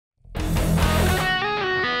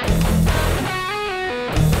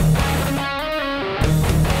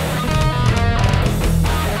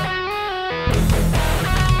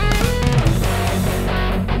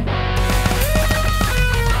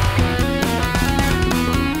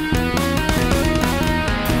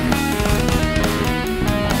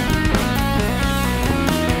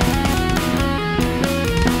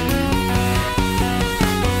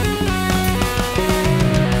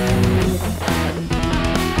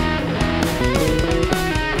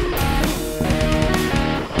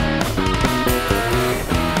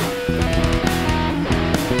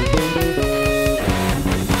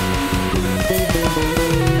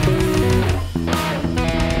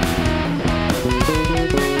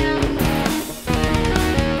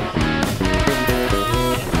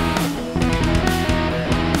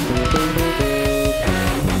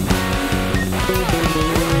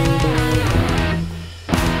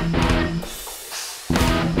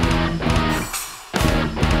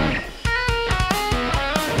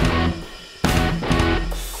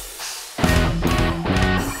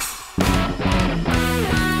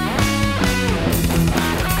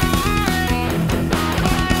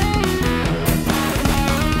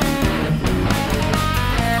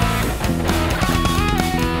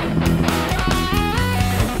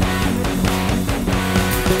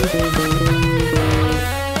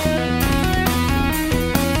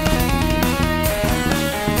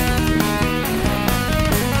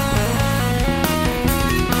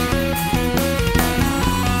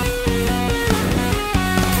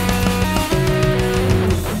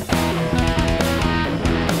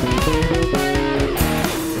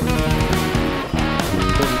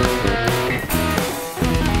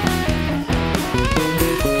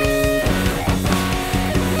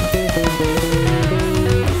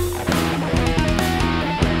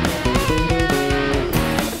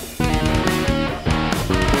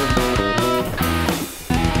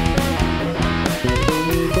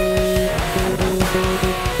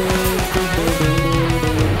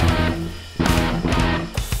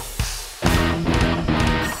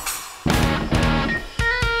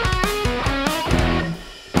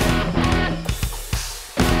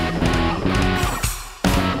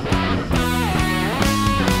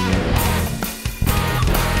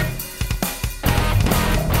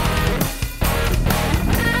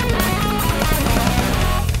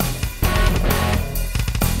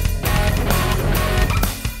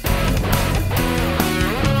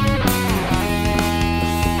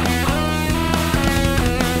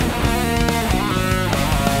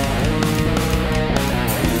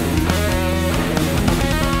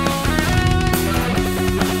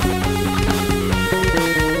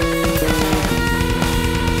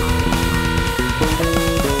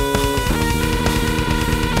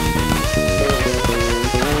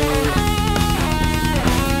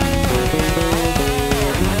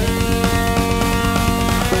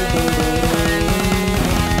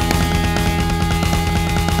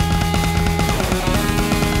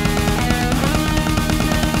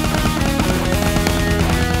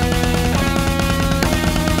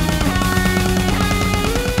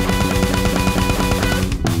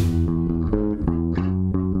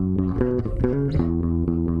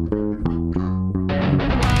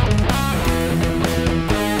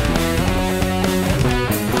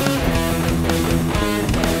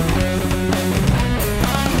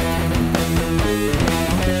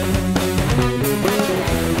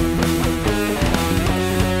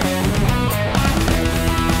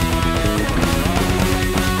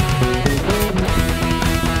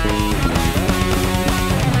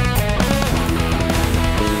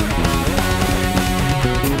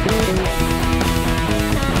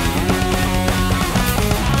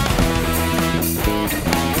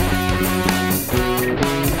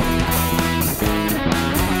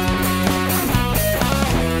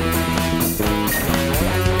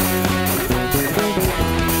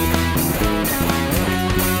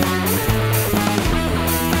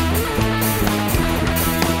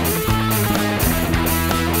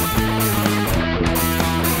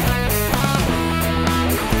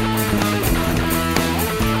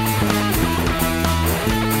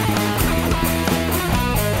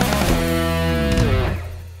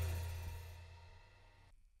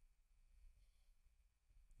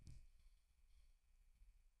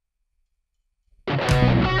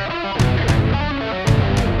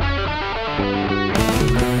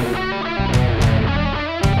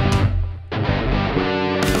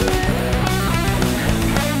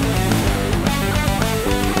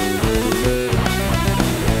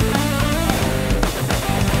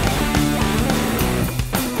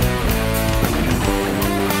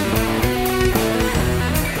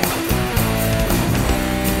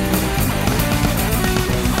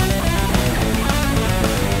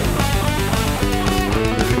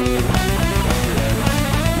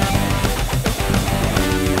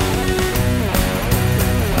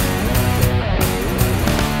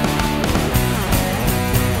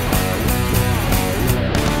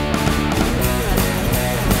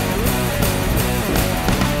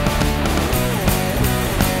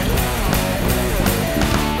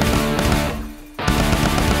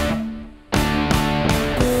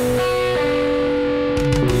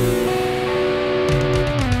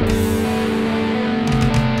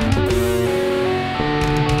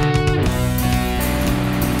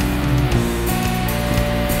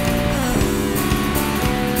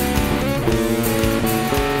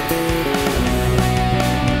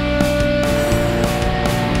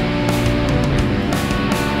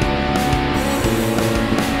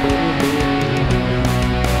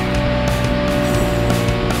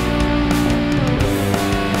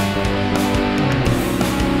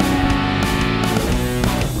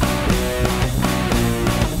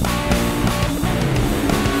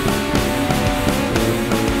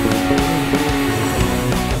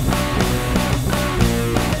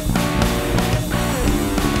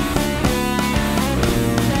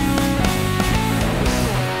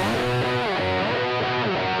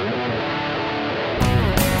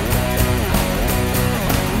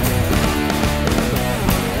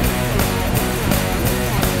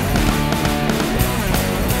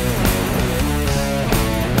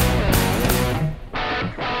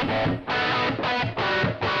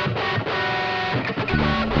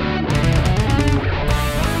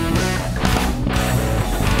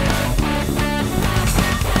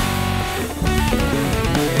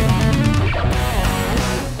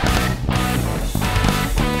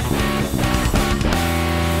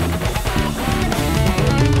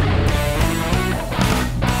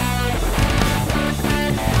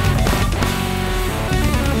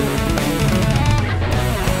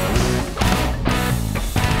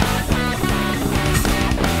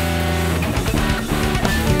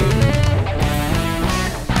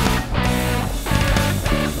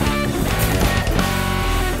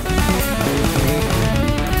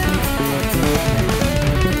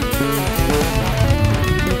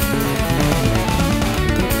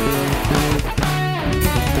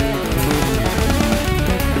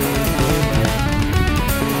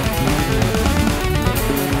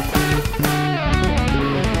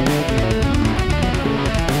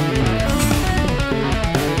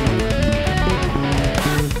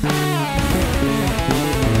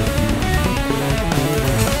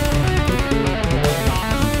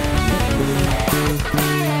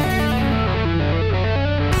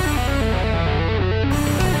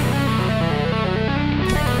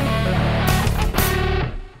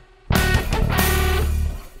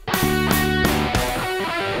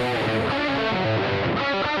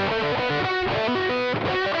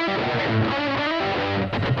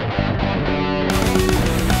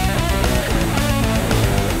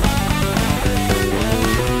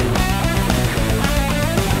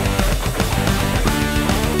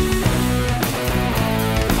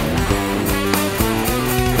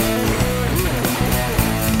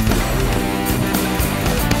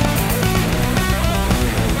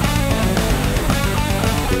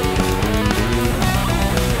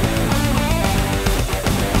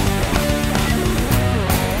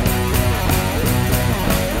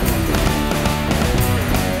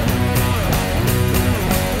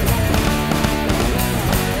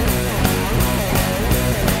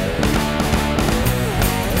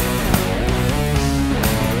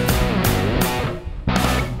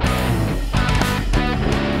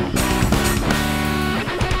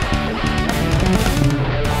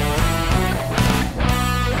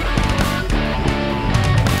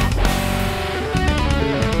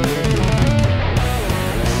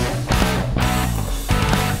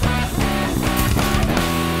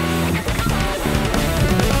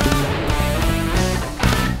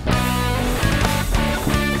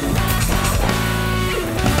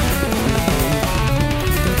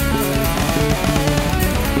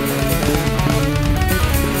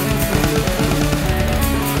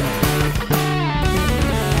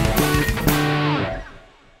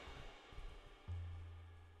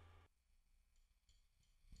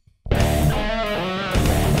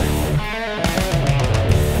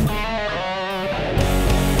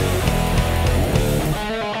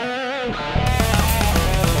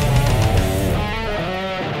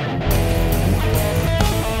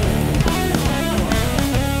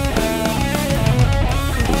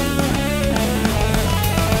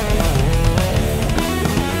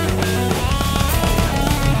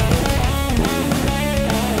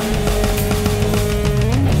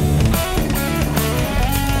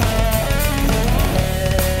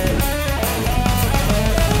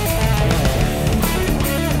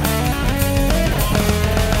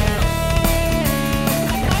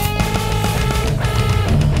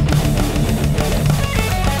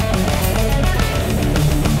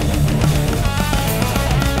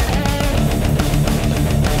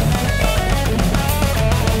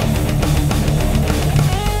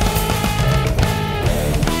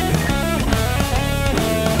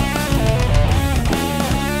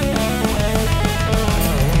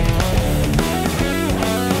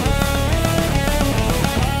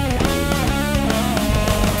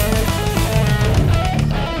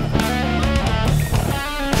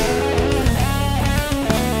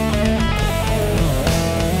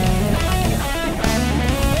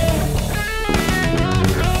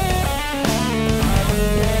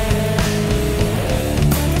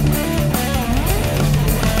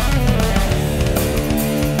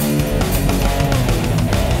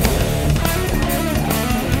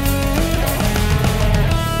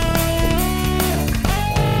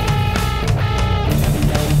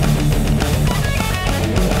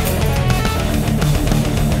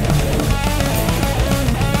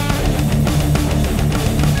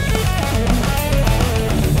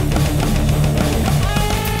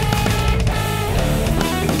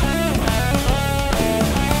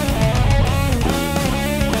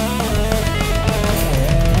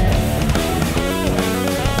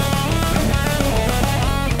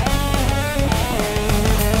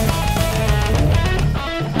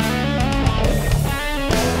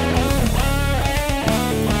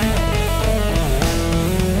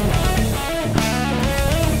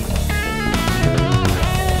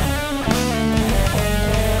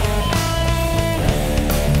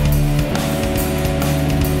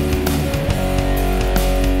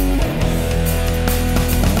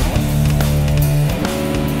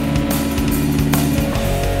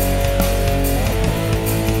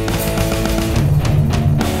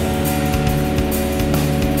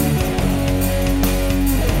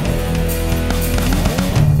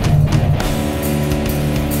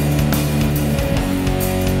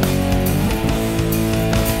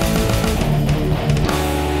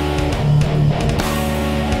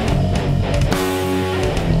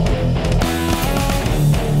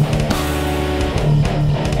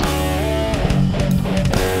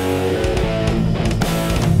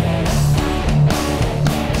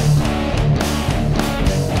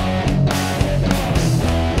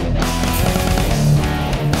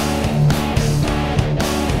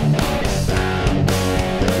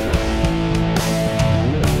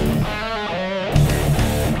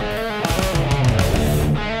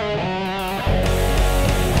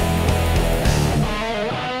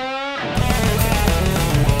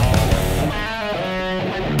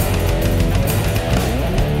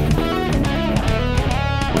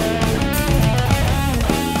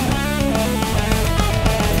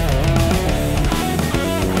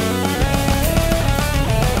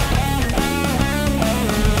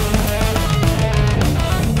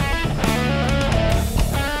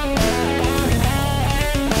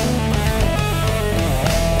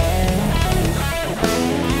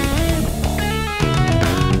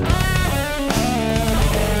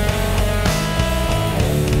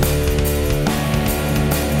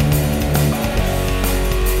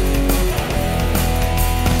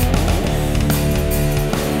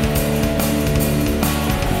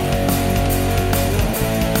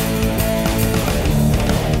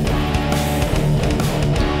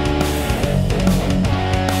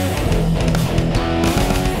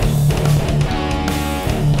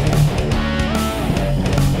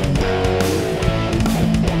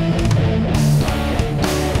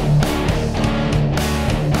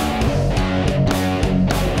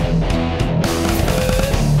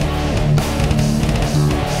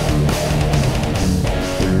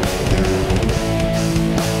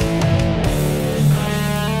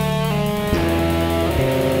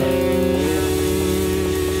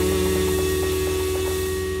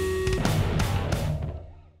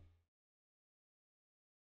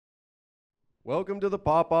Welcome to the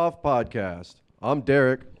Pop Off Podcast. I'm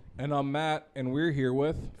Derek. And I'm Matt, and we're here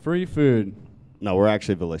with Free Food. No, we're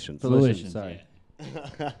actually Volitions. Volitions, sorry.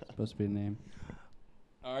 Supposed to be a name.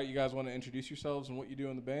 All right, you guys want to introduce yourselves and what you do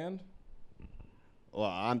in the band? Well,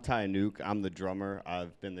 I'm Ty Nuke. I'm the drummer.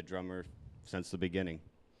 I've been the drummer since the beginning.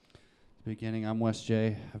 I'm Wes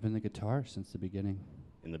J. I've been the guitar since the beginning.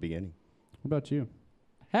 In the beginning. What about you?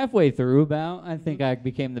 Halfway through, about, I think I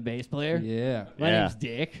became the bass player. Yeah. My name's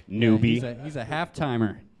Dick. Newbie. Yeah, he's a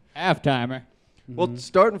half-timer. Half-timer. Well,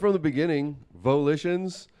 starting from the beginning,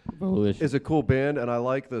 Volitions Volitions. is a cool band, and I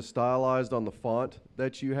like the stylized on the font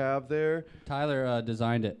that you have there. Tyler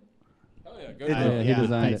designed it. Oh, yeah, go It- for it. he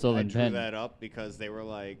designed it. I and drew pen. that up because they were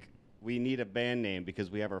like, we need a band name because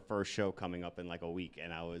we have our first show coming up in like a week.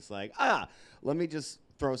 And I was like, let me just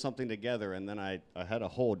throw something together. And then I had a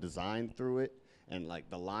whole design through it. And like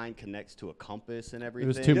the line connects to a compass and everything.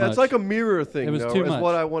 was too Yeah, much. it's like a mirror thing, It was though, too is much.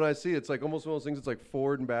 what when I see it. It's like almost one of those things, it's like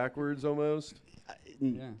forward and backwards almost. I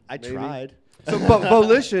Maybe. tried. So, but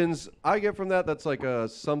Volitions, I get from that's like a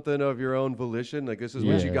something of your own volition. Like, this is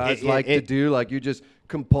what Yeah. you guys It- like to it- do. Like, you just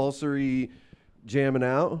compulsory jamming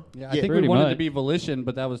out. Yeah, I Yeah, think we pretty wanted to much. be Volition,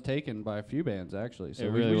 but that was taken by a few bands, actually. So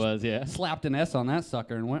It we really just was, yeah. slapped an S on that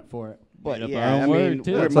sucker and went for it. But Made up yeah, our own I word, mean,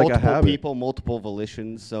 too. we're It's like a multiple habit. people, multiple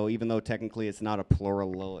volitions. So even though technically it's not a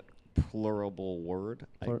plurable word,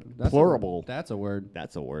 plurable. That's a word.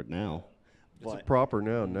 That's a word now. It's a But proper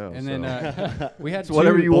noun now. And so. then we had It's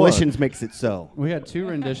whatever two- you want. volitions makes it so. We had two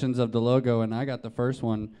renditions of the logo, and I got the first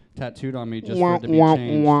one tattooed on me just for it to be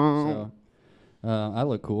changed. So I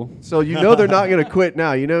look cool. So you know they're not going to quit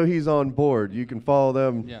now. You know he's on board. You can follow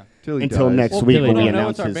them Yeah. till he Until dies. next Well, week Billy when we People don't know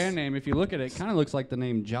announce it's our his band name. If you look at it, it kind of looks like the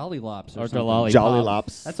name Jolly Lops or Or something. Jolly Jolly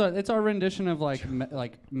Pops. Lops. It's our rendition of like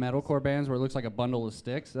like metalcore bands where it looks like a bundle of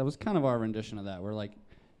sticks. That was kind of our rendition of that. We're like,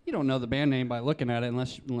 you don't know the band name by looking at it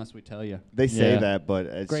unless we tell you. They say Yeah. that, but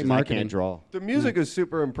it's Great just, I marketing. can't draw. The music is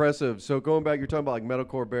super impressive. So going back, you're talking about like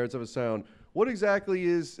metalcore bands of a sound. What exactly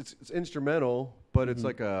is it's instrumental, but it's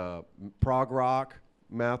like a prog rock,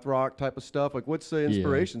 math rock type of stuff. Like, what's the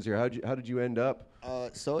inspirations here? How did you end up?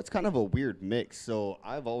 So it's kind of a weird mix. So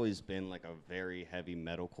I've always been like a very heavy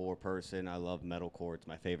metalcore person. I love metalcore. It's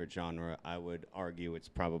my favorite genre. I would argue it's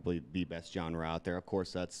probably the best genre out there. Of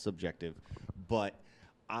course, that's subjective, but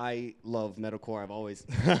I love metalcore. I've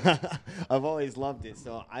always loved it.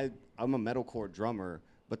 So I'm a metalcore drummer.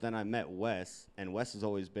 But then I met Wes, and Wes has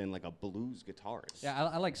always been like a blues guitarist. Yeah,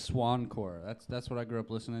 I like Swancore. That's what I grew up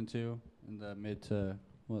listening to in the mid to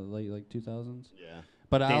late 2000s. Yeah.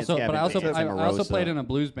 But I Dance also Gavin, I Dance also Amorosa. played in a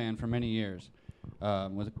blues band for many years with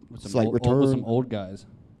some Slight with return. some old guys,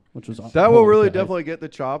 which was That will old really guys. definitely get the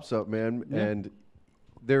chops up, man. Yeah. And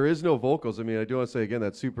there is no vocals. I mean, I do want to say again,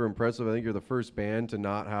 that's super impressive. I think you're the first band to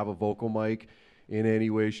not have a vocal mic in any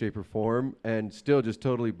way, shape, or form, and still just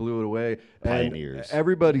totally blew it away. Pioneers. And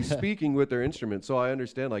everybody's speaking with their instrument. So I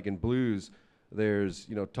understand, like in blues, there's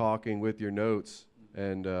talking with your notes,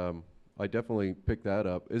 and I definitely picked that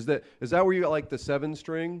up. Is that where you got like the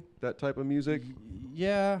 7-string, that type of music?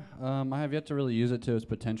 Yeah, I have yet to really use it to its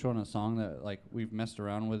potential in a song that like we've messed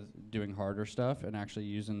around with doing harder stuff and actually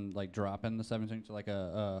using like dropping the 7-string to like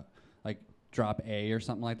a like drop A or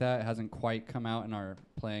something like that. It hasn't quite come out in our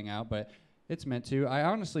playing out, but it's meant to. I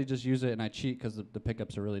honestly just use it and I cheat because the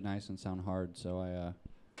pickups are really nice and sound hard. So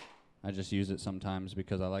I just use it sometimes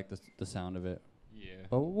because I like the sound of it. Yeah.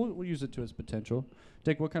 But we'll use it to its potential.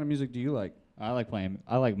 Dick, what kind of music do you like? I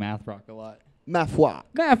like math rock a lot. Ma foi.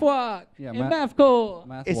 Math rock! Yeah, And math core!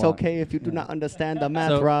 Math It's rock. okay if you do Yeah. not understand the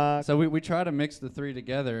math rock. So we try to mix the three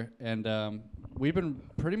together, and we've been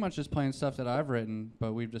pretty much just playing stuff that I've written,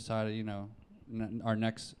 but we've decided, our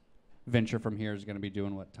next venture from here is going to be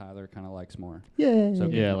doing what Tyler kind of likes more. Yeah. So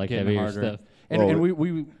Yeah, like getting heavier harder. stuff. And, Oh, and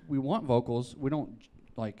we want vocals. We don't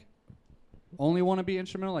like only want to be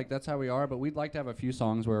instrumental. Like that's how we are. But we'd like to have a few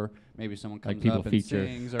songs where maybe someone Like comes people up and feature.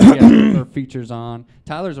 sings, or features on.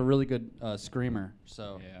 Tyler's a really good screamer,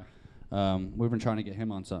 so Yeah. we've been trying to get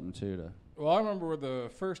him on something too. Well, I remember the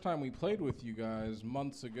first time we played with you guys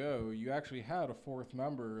months ago, you actually had a fourth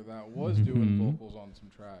member that was doing vocals on some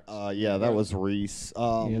tracks. Yeah, that was Reese. Yeah,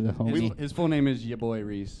 the homie. His full name is your boy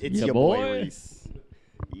Reese. It's Ya your boy boy. Reese.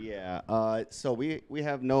 Yeah. So we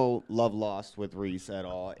have no love lost with Reese at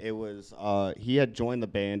all. It was he had joined the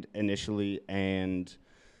band initially, and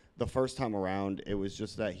the first time around, it was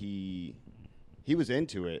just that he was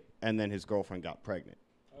into it, and then his girlfriend got pregnant.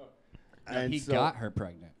 And he so- got her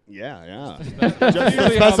pregnant. Yeah. Just Just to usually how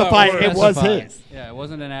that specify, works. it was Specify. his. Yeah, it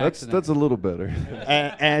wasn't an That's accident. that's a little better.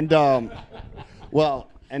 Well,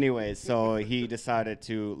 anyways, so he decided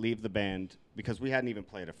to leave the band because we hadn't even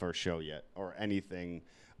played a first show yet or anything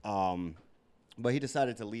But he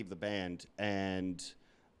decided to leave the band, and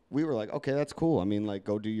we were like, okay, that's cool. I mean, like,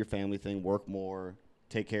 go do your family thing, work more,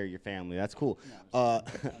 take care of your family. That's cool.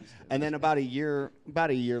 And then about a year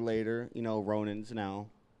later, you know, Ronan's now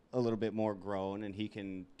a little bit more grown, and he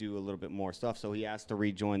can do a little bit more stuff. So he asked to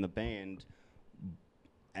rejoin the band.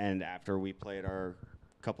 And after we played our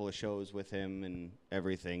couple of shows with him and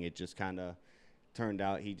everything, it just kind of turned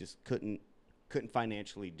out he just couldn't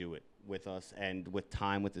financially do it with us, and with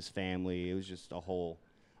time with his family. It was just a whole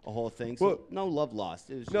thing. So no love lost.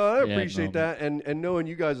 It was just I appreciate that. And knowing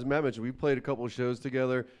you guys, as Matt mentioned, we played a couple of shows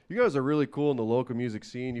together. You guys are really cool in the local music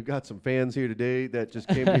scene. You've got some fans here today that just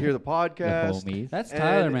came to hear the podcast. The homies. That's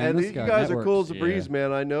Tyler, man. And This you guy guys are networks. cool as a breeze,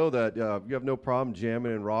 man. I know that you have no problem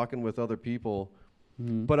jamming and rocking with other people.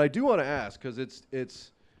 But I do want to ask, because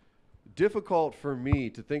it's difficult for me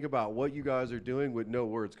to think about what you guys are doing with no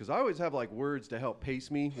words, because I always have like words to help pace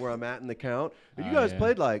me where I'm at in the count. And you guys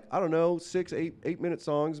played like, I don't know, 8-minute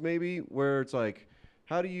songs maybe, where it's like,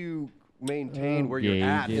 how do you maintain where you're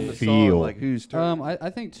at in the song, like who's turn?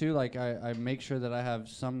 I think too, like I make sure that I have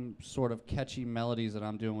some sort of catchy melodies that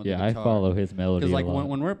I'm doing with the guitar. I follow his melody. Because like a lot.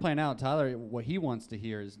 when we're playing out, Tyler, what he wants to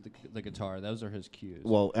hear is the guitar. Those are his cues.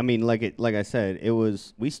 Well, I mean, like I said,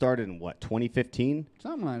 we started in what, 2015?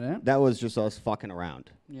 Something like that. That was just us fucking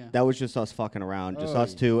around. Yeah. That was just us fucking around, just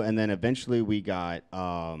us two. And then eventually we got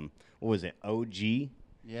what was it, OG?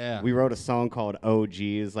 Yeah. We wrote a song called OG.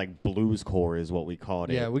 It's like bluescore is what we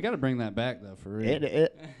called it. Yeah, we got to bring that back though, for real.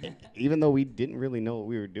 Even though we didn't really know what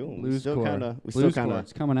we were doing, we still kind of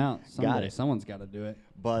It's coming out someday. it. Someone's got to do it.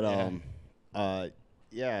 But it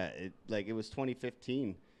was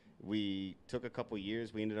 2015. We took a couple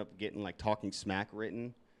years. We ended up getting like Talking Smack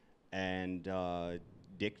written, and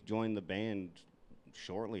Dick joined the band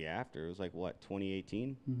shortly after. It was like what,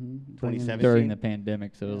 2018, 2017 during the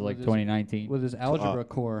pandemic, so it was like with 2019. With his algebra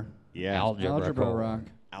core. Yeah, Algebra rock.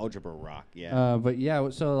 Algebra rock. Yeah. But yeah,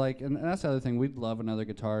 so like, and that's the other thing. We'd love another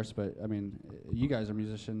guitarist, but I mean, you guys are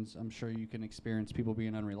musicians. I'm sure you can experience people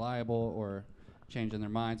being unreliable or changing their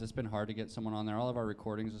minds. It's been hard to get someone on there. All of our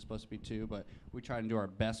recordings are supposed to be 2, but we try and do our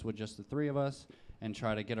best with just the 3 of us and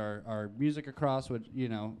try to get our music across. With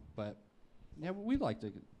but yeah, we'd like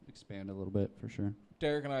to expand a little bit for sure.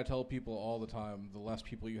 Derek and I tell people all the time, the less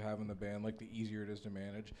people you have in the band, like the easier it is to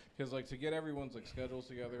manage. Because like to get everyone's like schedules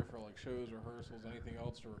together for like shows, rehearsals, anything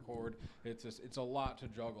else to record, it's a lot to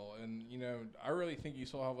juggle. And I really think you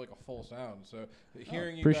still have like a full sound. So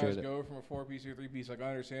hearing you guys go from a 4-piece to a 3-piece, like I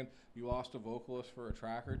understand you lost a vocalist for a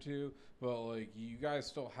track or 2, but like you guys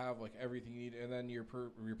still have like everything you need. And then your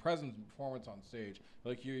presence and performance on stage,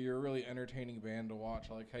 like you're a really entertaining band to watch.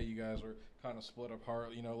 I like how you guys are kind of split apart,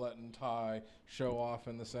 letting Ty show off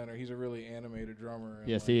in the center. He's a really animated drummer.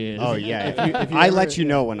 Yes, he is. Oh yeah. I let you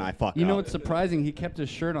know when I fuck up. You know what's surprising? He kept his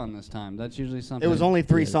shirt on this time. That's usually something. It was only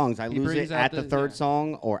 3 songs. I He lose brings it out at the third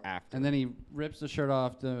song or after. And then he rips the shirt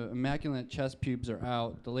off. The immaculate chest pubes are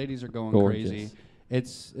out. The ladies are going Gorgeous. crazy.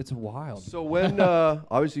 It's wild. So when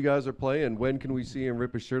obviously you guys are playing, when can we see him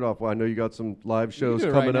rip his shirt off? Well, I know you got some live shows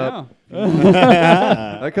coming up.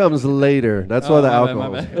 That comes later. That's why the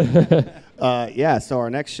alcohol. Yeah, so our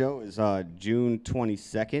next show is June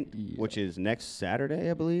 22nd, which is next Saturday,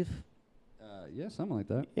 I believe. Yeah, something like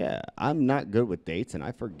that. Yeah, I'm not good with dates, and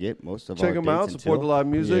I forget most of our Check dates. them out. Support the live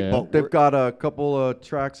music. Yeah. They've got a couple of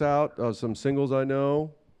tracks out, some singles I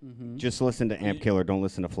know. Just listen to AmpKiller. Don't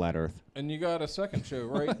listen to Flat Earth. And you got a second show,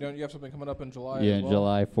 right? Don't you have something coming up in July Yeah, as well?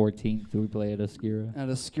 July 14th we play at Oscura. At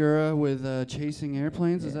Oscura with Chasing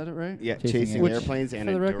Airplanes, is that it, right? Yeah, Chasing Chasing Which, Airplanes and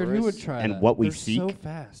For the record, who would Endurance try and that? What We They're Seek so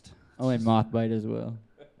fast. Oh, and Mothbite as well.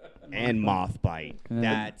 and Mothbite. And then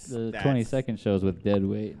That's the that's 22nd shows with Dead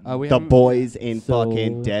Weight. We the haven't- boys in Soul.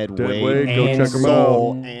 fucking Dead Dead Weight Weight, go and check 'em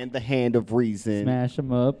Soul out. and the Hand of Reason Smash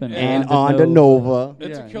them up and On On to to Nova.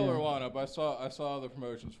 It's Yeah, a killer yeah. lineup. I saw the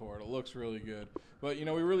promotions for it. It looks really good. But we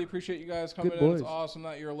really appreciate you guys coming Good in. It's boys. awesome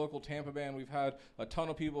that you're a local Tampa band. We've had a ton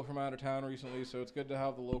of people from out of town recently, so it's good to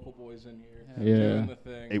have the local boys in here Yeah. doing the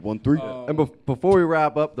thing. 813. And before we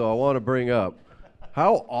wrap up, though, I want to bring up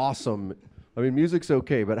how awesome. I mean, music's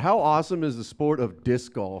okay, but how awesome is the sport of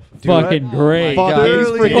disc golf? Fucking great. God.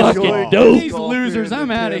 Thoroughly Fucking enjoy dope. disc These golf losers, here in I'm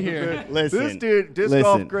the outta Tampa here. Bay. Listen, This dude, disc listen.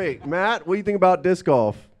 golf, great. Matt, what do you think about disc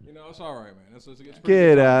golf? It's all right, man. It's pretty Get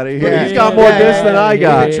good. out of here. Yeah, He's got more yeah, discs than I yeah,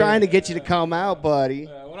 got. We're trying to get you to come out, buddy.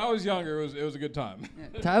 When I was younger, it was a good time.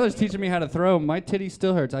 Tyler's teaching me how to throw. My titty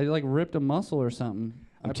still hurts. I like ripped a muscle or something.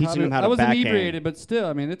 I'm teaching him how to I was backhand. inebriated, but still,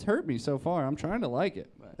 I mean, it's hurt me so far. I'm trying to like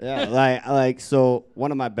it. But. Yeah, so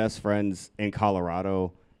one of my best friends in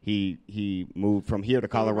Colorado, he moved from here to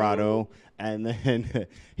Colorado, and then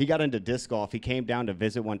he got into disc golf. He came down to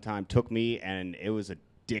visit one time, took me, and it was a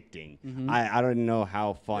addicting. Mhm. I don't know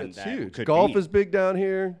how fun It's that huge. could Golf be. is big down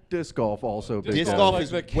here. Disc golf also big. Disc down golf here. like is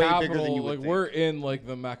the way bigger capital. than you Like would we're in like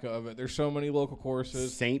the mecca of it. There's so many local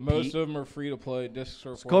courses. St. Most Pete. of them are free to play. Discs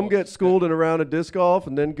are Come get schooled in a round of disc golf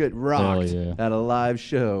and then get rocked yeah. at a live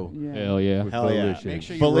show. Hell yeah. with Hell yeah. Volitions. Make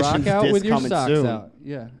sure you Volitions rock out disc with your coming socks soon. out.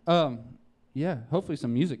 Yeah. Yeah. Hopefully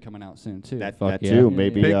some music coming out soon too. That Fuck yeah. too. Yeah.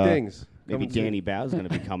 Maybe Big things. maybe coming soon. Danny Bow's gonna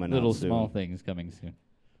be coming Little out soon. small things coming soon.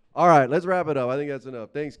 All right, let's wrap it up. I think that's enough.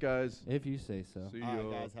 Thanks, guys. if you say so. See All right,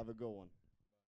 you. guys, have a good one.